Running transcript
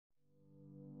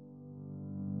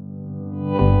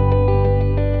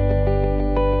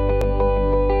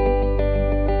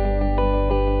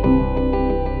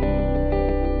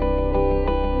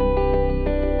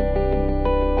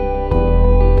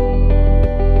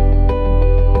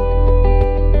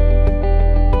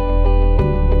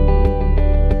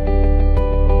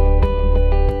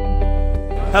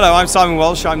Hello, I'm Simon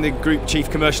Walsh. I'm the Group Chief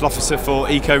Commercial Officer for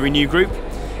EcoRenew Group.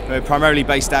 We're primarily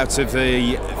based out of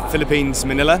the Philippines,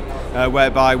 Manila,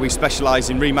 whereby we specialise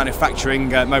in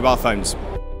remanufacturing mobile phones.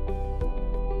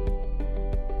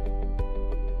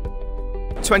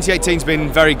 2018's been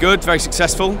very good, very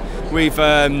successful. We've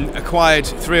acquired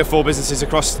 3 or 4 businesses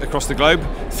across the globe,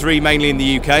 3 mainly in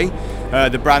the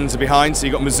UK. The brands are behind, so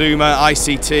you've got Mazuma,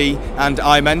 ICT and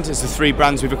iMend as the 3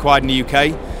 brands we've acquired in the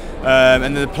UK.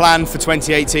 And the plan for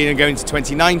 2018 and going into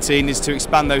 2019 is to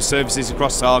expand those services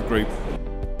across our group.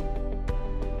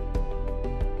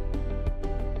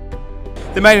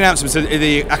 The main announcements are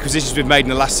the acquisitions we've made in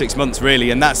the last 6 months really,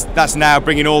 and that's now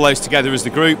bringing all those together as the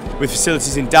group, with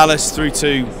facilities in Dallas through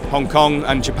to Hong Kong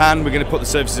and Japan. We're going to put the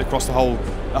services across the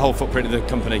whole footprint of the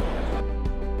company.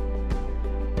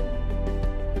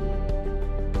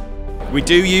 We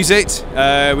do use it.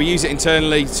 We use it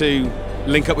internally to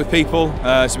link up with people,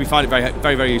 so we find it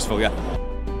very, very useful. Yeah.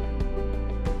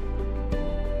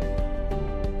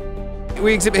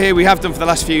 We exhibit here, we have done for the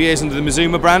last few years under the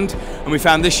Mazuma brand, and we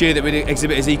found this year that we'd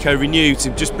exhibit as EcoRenew to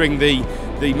just bring the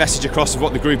message across of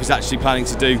what the group is actually planning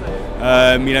to do.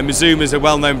 Mazuma is a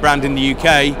well-known brand in the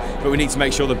UK, but we need to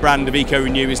make sure the brand of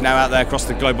EcoRenew is now out there across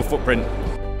the global footprint.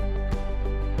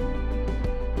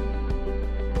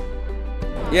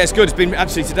 Yeah, it's good. It's been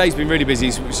today's been really busy,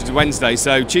 which is Wednesday.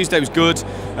 So Tuesday was good,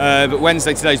 but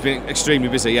Wednesday today's been extremely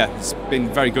busy. Yeah, it's been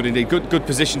very good indeed. Good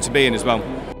position to be in as well.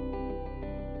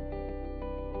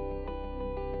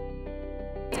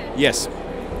 Yes,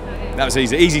 that was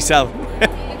easy sell.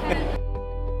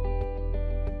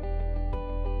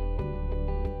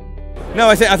 No,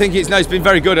 I think it's been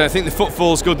very good. I think the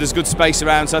footfall's good. There's good space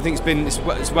around, so I think it's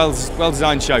a well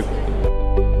designed show.